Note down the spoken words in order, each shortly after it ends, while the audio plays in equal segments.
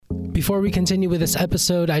Before we continue with this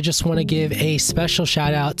episode, I just want to give a special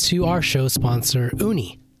shout out to our show sponsor,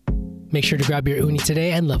 Uni. Make sure to grab your Uni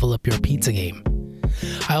today and level up your pizza game.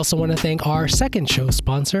 I also want to thank our second show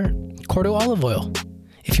sponsor, Cordo Olive Oil.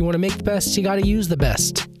 If you want to make the best, you got to use the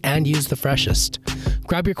best and use the freshest.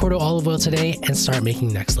 Grab your Cordo Olive Oil today and start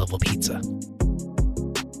making next level pizza.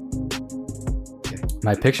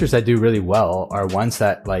 My pictures that do really well are ones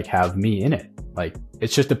that like have me in it. Like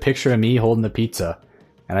it's just a picture of me holding the pizza.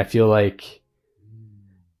 And I feel like,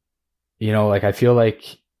 you know, like I feel like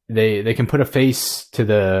they can put a face to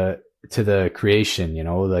the creation, you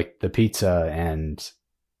know, like the pizza and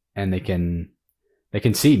they can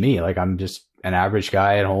see me. Like I'm just an average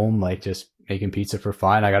guy at home, like just making pizza for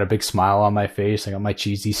fun. I got a big smile on my face. I got my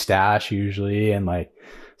cheesy stash usually. And like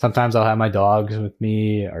sometimes I'll have my dogs with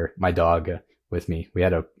me or my dog with me. We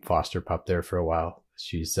had a foster pup there for a while.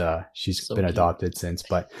 She's so been cute. Adopted since,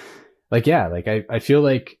 but like, yeah, like I feel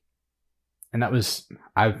like, and that was,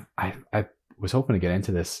 I was hoping to get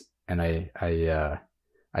into this and I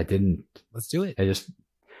didn't. Let's do it. I was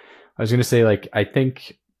going to say, like, I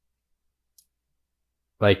think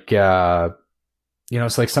like, you know,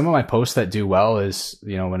 it's like some of my posts that do well is,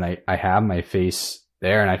 you know, when I have my face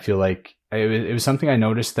there and I feel like it was something I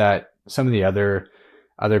noticed that some of the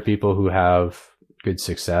other people who have good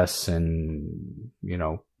success and, you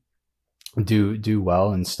know, do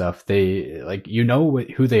well and stuff, they like, you know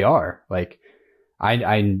who they are. Like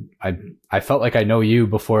I felt like I know you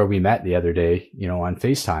before we met the other day, you know, on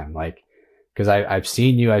FaceTime, like, cause I've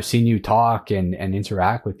seen you talk and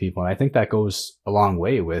interact with people. And I think that goes a long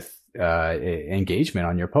way with, engagement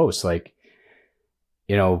on your posts. Like,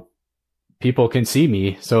 you know, people can see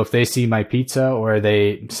me. So if they see my pizza or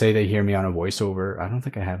they say they hear me on a voiceover, I don't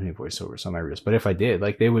think I have any voiceovers on my wrist, but if I did,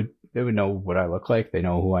 like they would know what I look like. They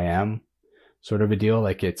know who I am, sort of a deal.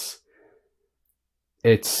 Like it's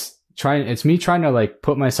me trying to like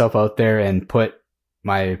put myself out there and put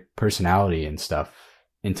my personality and stuff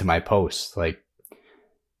into my posts. Like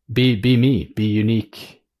be me, be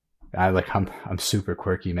unique. I'm super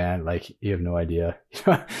quirky, man. Like you have no idea.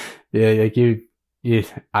 Yeah. Like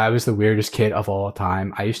I was the weirdest kid of all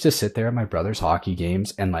time. I used to sit there at my brother's hockey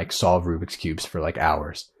games and like solve Rubik's cubes for like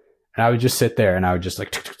hours. And I would just sit there and I would just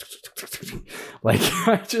like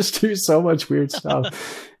I just do so much weird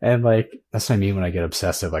stuff. And like, that's what I mean when I get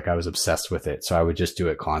obsessive. Like I was obsessed with it. So I would just do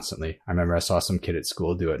it constantly. I remember I saw some kid at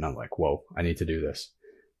school do it and I'm like, whoa, I need to do this.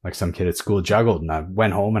 Like some kid at school juggled and I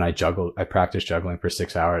went home and I practiced juggling for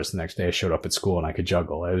 6 hours. The next day I showed up at school and I could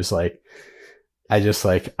juggle. It was like, I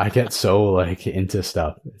get so like into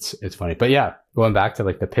stuff. It's funny. But yeah, going back to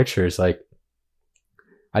like the pictures, like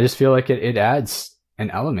I just feel like it adds an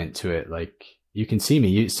element to it. Like you can see me,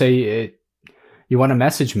 you say it, you want to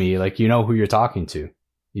message me, like, you know who you're talking to.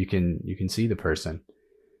 You can see the person,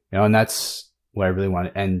 you know, and that's what I really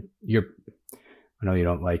want. And I know you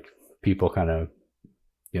don't like people kind of,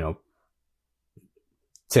 you know,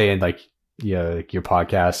 saying like, yeah, like your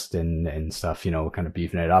podcast and stuff, you know, kind of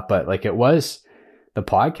beefing it up. But like it was the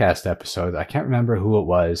podcast episode. I can't remember who it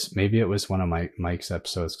was. Maybe it was one of Mike's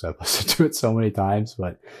episodes because I've listened to it so many times,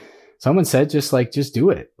 but someone said, just do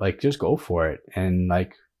it. Like, just go for it and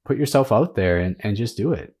like put yourself out there and just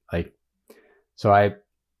do it. Like, so I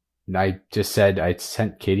just said, I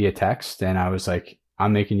sent Katie a text and I was like,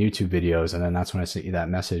 I'm making YouTube videos. And then that's when I sent you that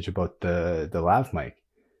message about the lav mic.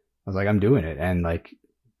 I was like, I'm doing it. And like,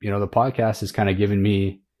 you know, the podcast has kind of given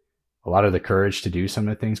me a lot of the courage to do some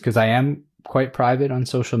of the things because I am quite private on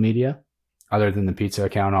social media other than the pizza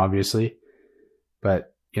account, obviously,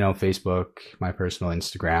 but you know, Facebook, my personal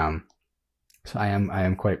Instagram. So I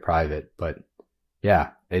am quite private, but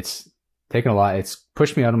yeah, it's taken a lot. It's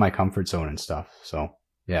pushed me out of my comfort zone and stuff. So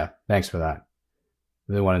yeah, thanks for that.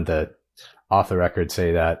 Really wanted to off the record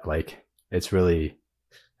say that like it's really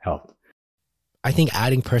helped. I think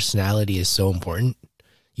adding personality is so important.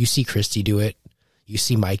 You see Christy do it. You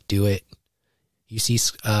see Mike do it. You see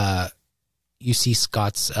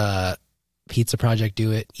Scott's pizza project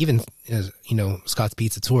do it. Even, you know, Scott's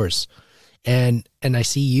Pizza Tours. And I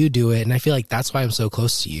see you do it. And I feel like that's why I'm so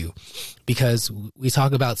close to you, because we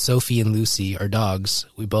talk about Sophie and Lucy, our dogs.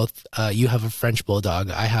 We both, you have a French bulldog.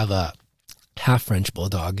 I have a half French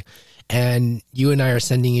bulldog. And you and I are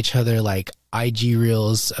sending each other like IG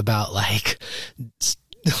reels about like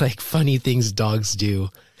funny things dogs do.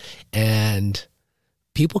 And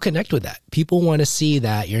people connect with that. People want to see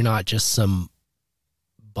that you're not just some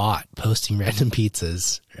bot posting random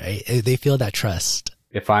pizzas, right? They feel that trust.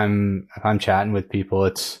 If I'm chatting with people,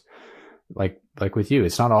 it's like with you,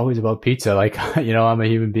 it's not always about pizza. Like, you know, I'm a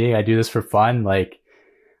human being. I do this for fun. Like,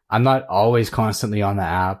 I'm not always constantly on the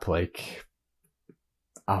app. Like,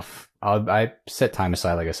 I set time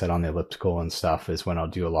aside, like I said, on the elliptical and stuff is when I'll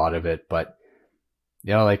do a lot of it. But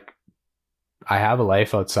like I have a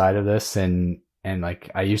life outside of this, and like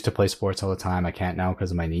I used to play sports all the time. I can't now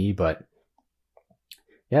because of my knee, but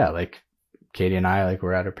yeah, like Katie and I, like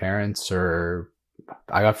we're at her parents, or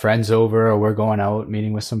I got friends over, or we're going out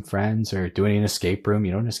meeting with some friends, or doing an escape room.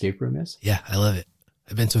 You know what an escape room is? Yeah, I love it.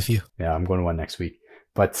 I've been to a few. Yeah, I'm going to one next week.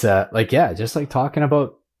 But like, yeah, just like talking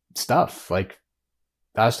about stuff. Like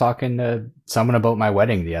I was talking to someone about my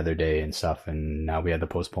wedding the other day and stuff, and now we had to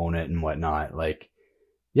postpone it and whatnot. Like,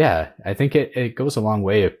 yeah, I think it goes a long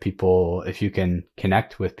way if you can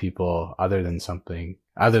connect with people other than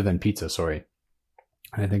pizza, sorry.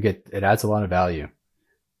 I think it adds a lot of value.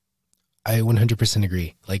 I 100%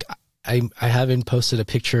 agree. Like I haven't posted a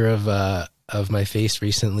picture of my face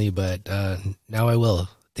recently, but now I will,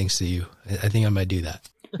 thanks to you. I think I might do that.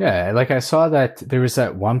 Yeah, like I saw that there was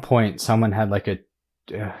at one point someone had like I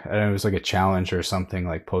don't know, it was like a challenge or something,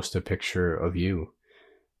 like post a picture of you.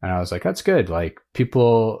 And I was like, that's good. Like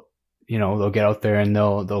people, they'll get out there and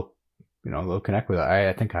they'll connect with it.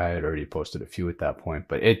 I think I had already posted a few at that point,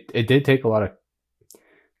 but it did take a lot of,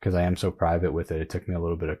 because I am so private with it, it took me a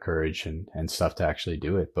little bit of courage and stuff to actually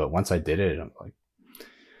do it. But once I did it, I'm like,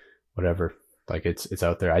 whatever. Like it's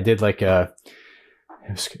out there. I did like it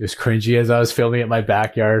was cringy as I was filming at my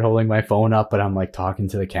backyard, holding my phone up, but I'm like talking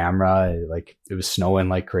to the camera. Like it was snowing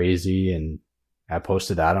like crazy, and I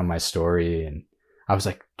posted that on my story, and I was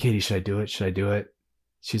like, Katie, should I do it? Should I do it?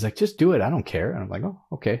 She's like, just do it. I don't care. And I'm like, oh,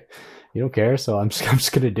 okay. You don't care. So I'm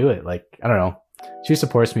just going to do it. Like, I don't know. She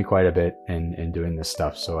supports me quite a bit in doing this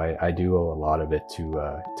stuff. So I do owe a lot of it to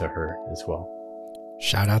her as well.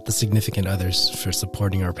 Shout out the significant others for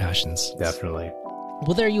supporting our passions. Definitely.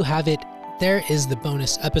 Well, there you have it. There is the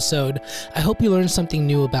bonus episode. I hope you learned something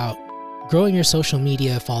new about growing your social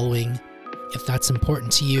media following. If that's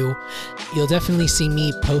important to you, you'll definitely see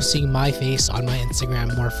me posting my face on my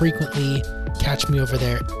Instagram more frequently. Catch me over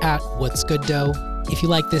there at What's Good Dough. If you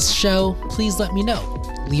like this show, please let me know.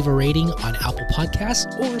 Leave a rating on Apple Podcasts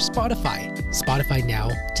or Spotify. Spotify now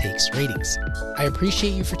takes ratings. I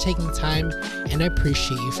appreciate you for taking the time, and I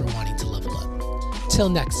appreciate you for wanting to level up. Till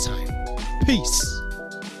next time, peace.